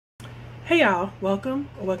Hey y'all, welcome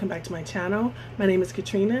back to my channel. My name is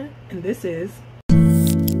Katrina and this is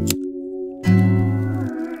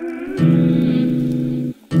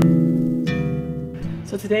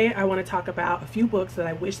So today I want to talk about a few books that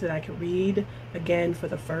I wish that I could read again for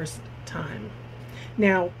the first time.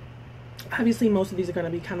 Now, obviously most of these are going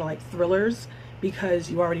to be kind of like thrillers because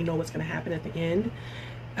you already know what's going to happen at the end.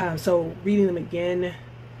 So reading them again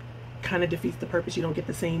kind of defeats the purpose. You don't get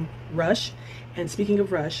the same rush. And speaking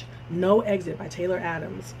of rush, No Exit by Taylor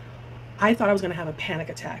Adams. I thought I was going to have a panic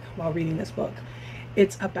attack while reading this book.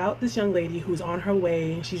 It's about this young lady who's on her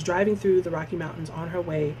way. She's driving through the Rocky Mountains on her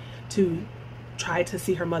way to try to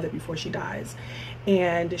see her mother before she dies.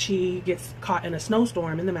 And she gets caught in a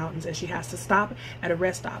snowstorm in the mountains and she has to stop at a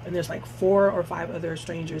rest stop. And there's like 4 or 5 other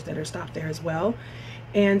strangers that are stopped there as well.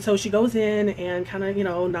 And so she goes in and kind of,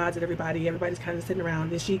 nods at everybody. Everybody's kind of sitting around.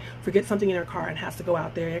 Then she forgets something in her car and has to go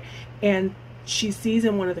out there. And she sees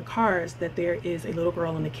in one of the cars that there is a little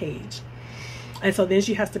girl in a cage. And so then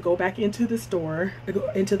she has to go back into the store,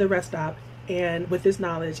 into the rest stop, and with this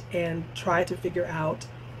knowledge and try to figure out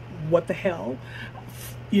what the hell,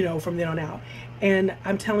 from then on out. And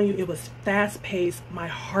I'm telling you, it was fast paced. My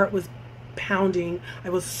heart was pounding. I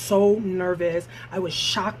was so nervous. I was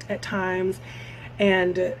shocked at times.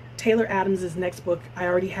 And Taylor Adams's next book, I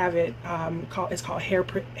already have it, it's called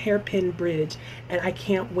Hairpin Bridge, and I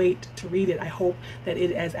can't wait to read it. I hope that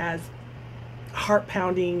it is as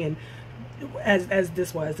heart-pounding and as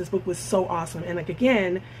this was. This book was so awesome. And like,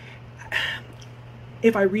 again,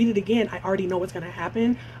 if I read it again, I already know what's going to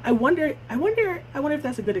happen. I wonder if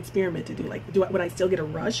that's a good experiment to do. Like, would I still get a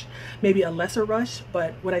rush? Maybe a lesser rush,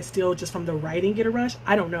 but would I still just from the writing get a rush?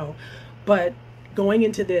 I don't know. But going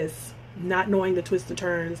into this, not knowing the twists and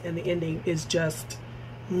turns and the ending is just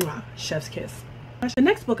chef's kiss. The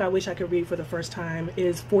next book I wish I could read for the first time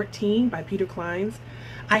is 14 by Peter Clines.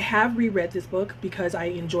 I have reread this book because I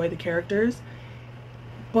enjoy the characters,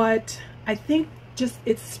 but I think just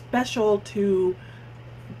it's special to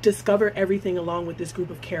discover everything along with this group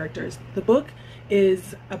of characters. The book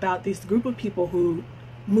is about this group of people who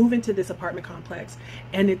move into this apartment complex,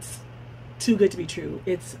 and it's too good to be true.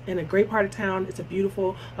 It's in a great part of town. It's a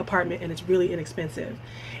beautiful apartment and it's really inexpensive.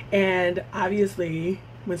 And obviously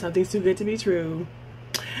when something's too good to be true,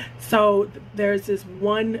 so there's this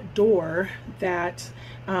one door that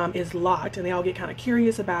is locked, and they all get kind of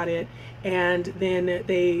curious about it, and then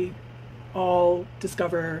they all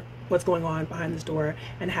discover what's going on behind this door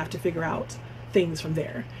and have to figure out things from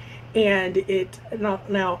there. And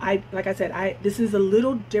like I said, this is a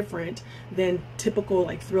little different than typical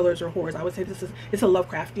like thrillers or horrors. I would say it's a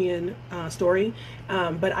Lovecraftian story,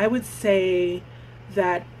 but I would say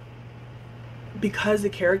that because the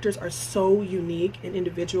characters are so unique and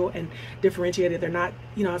individual and differentiated, they're not,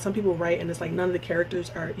 some people write and it's like none of the characters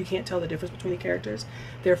are, you can't tell the difference between the characters.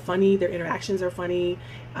 They're funny, their interactions are funny.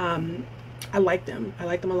 I like them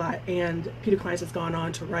a lot. And Peter Clines has gone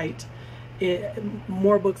on to write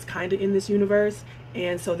more books kind of in this universe,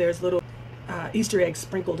 and so there's little Easter eggs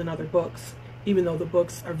sprinkled in other books, even though the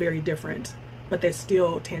books are very different, but they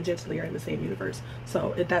still tangentially are in the same universe.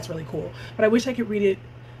 So that's really cool. But I wish I could read it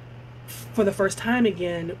for the first time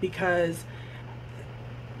again, because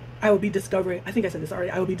I will be discovering, I think I said this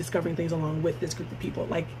already, I will be discovering things along with this group of people.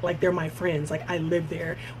 Like they're my friends. Like I live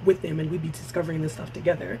there with them and we'd be discovering this stuff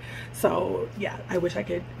together. So yeah, I wish I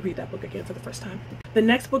could read that book again for the first time. The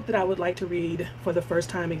next book that I would like to read for the first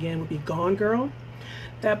time again would be Gone Girl.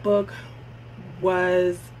 That book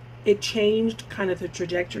it changed kind of the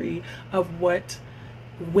trajectory of what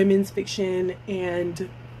women's fiction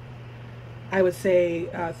and I would say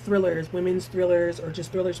thrillers, women's thrillers, or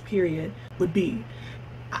just thrillers period would be.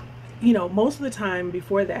 Most of the time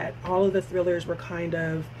before that, all of the thrillers were kind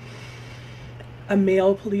of a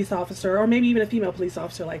male police officer, or maybe even a female police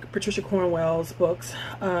officer, like Patricia Cornwell's books,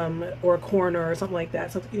 or a coroner or something like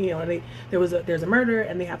that. So there's a murder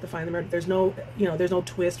and they have to find the murder. There's no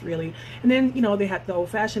twist really. And then they had the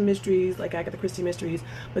old-fashioned mysteries like Agatha Christie mysteries,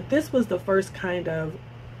 but this was the first kind of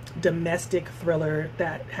domestic thriller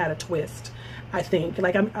that had a twist. I think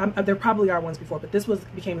there probably are ones before, but this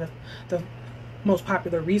became the most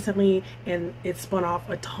popular recently, and it spun off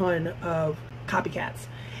a ton of copycats.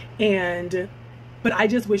 But I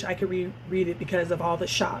just wish I could reread it because of all the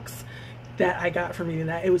shocks that I got from reading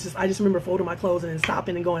that. It was just, I just remember folding my clothes and then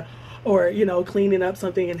stopping and going, or cleaning up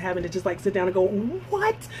something and having to just like sit down and go,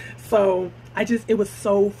 what? So it was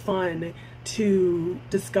so fun to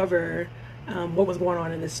discover what was going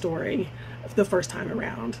on in this story the first time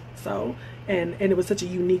around. So and it was such a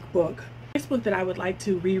unique book. The next book that I would like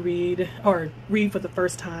to reread or read for the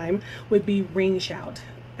first time would be Ring Shout.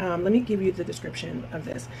 Let me give you the description of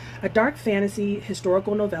this. A dark fantasy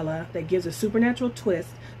historical novella that gives a supernatural twist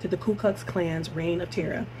to the Ku Klux Klan's reign of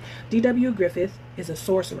terror. D.W. Griffith is a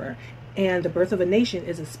sorcerer, and The Birth of a Nation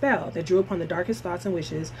is a spell that drew upon the darkest thoughts and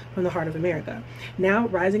wishes from the heart of America. Now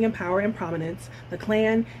rising in power and prominence, the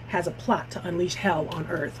Klan has a plot to unleash hell on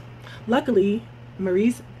Earth. Luckily,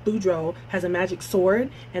 Maurice Boudreaux has a magic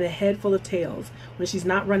sword and a head full of tails. When she's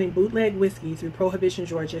not running bootleg whiskey through Prohibition,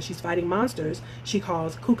 Georgia, she's fighting monsters she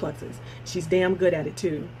calls Ku Kluxes. She's damn good at it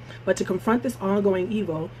too. But to confront this ongoing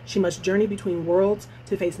evil, she must journey between worlds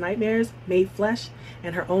to face nightmares made flesh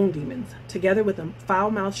and her own demons. Together with a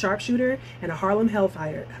foul-mouthed sharpshooter and a Harlem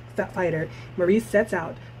hellfighter, Maurice sets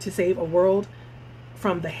out to save a world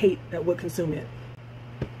from the hate that would consume it.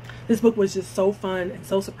 This book was just so fun and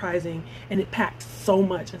so surprising, and it packed so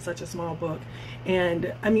much in such a small book.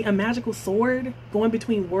 And I mean, a magical sword going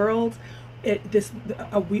between worlds.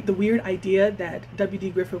 The weird idea that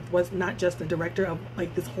W.D. Griffith was not just the director of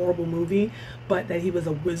like this horrible movie, but that he was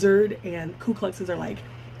a wizard, and Ku Kluxes are like,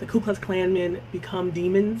 the Ku Klux Klanmen become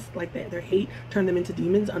demons, like their hate turned them into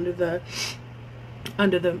demons under the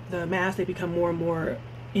mask. They become more and more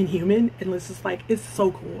inhuman, and it's just like, it's so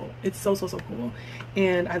cool. It's so cool,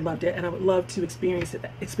 and I loved it, and I would love to experience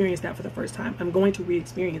that for the first time. I'm going to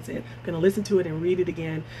re-experience it. I'm going to listen to it and read it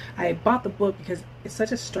again. I bought the book because it's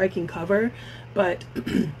such a striking cover, but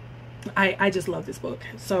I just love this book.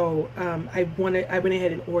 So I went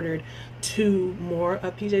ahead and ordered 2 more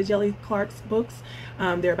of PJ Djeli Clark's books.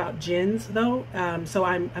 They're about jinns though, so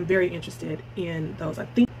I'm very interested in those. I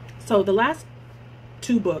think so. The last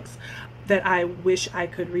 2 books that I wish I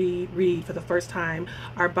could read for the first time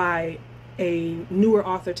are by a newer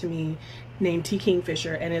author to me named T.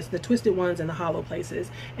 Kingfisher, and it's The Twisted Ones and The Hollow Places.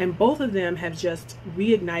 And both of them have just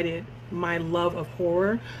reignited my love of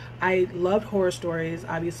horror. I loved horror stories,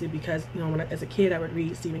 obviously, because, you know, as a kid I would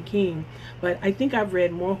read Stephen King, but I think I've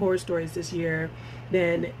read more horror stories this year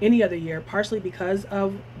than any other year, partially because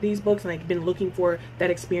of these books, and I've been looking for that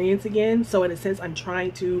experience again. So in a sense, I'm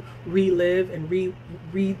trying to relive and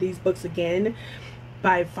reread these books again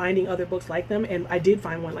by finding other books like them. And I did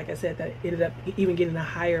find one, like I said, that ended up even getting a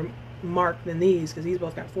higher mark than these, because these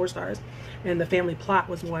both got 4 stars. And The Family Plot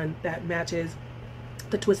was one that matches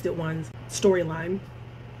the Twisted Ones storyline.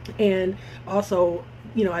 And also,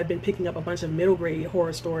 you know, I've been picking up a bunch of middle grade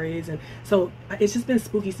horror stories, and so it's just been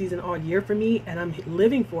spooky season all year for me, and I'm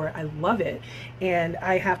living for it. I love it. And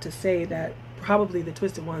I have to say that probably The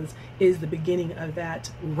Twisted Ones is the beginning of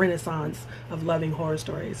that renaissance of loving horror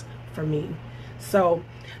stories for me. So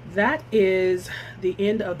that is the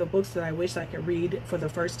end of the books that I wish I could read for the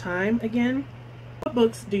first time again. What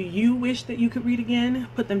books do you wish that you could read again?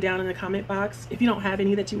 Put them down in the comment box. If you don't have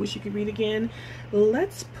any that you wish you could read again,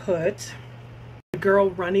 let's put the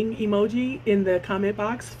girl running emoji in the comment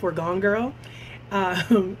box for Gone Girl. I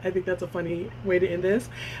think that's a funny way to end this.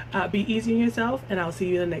 Be easy on yourself, and I'll see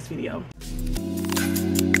you in the next video.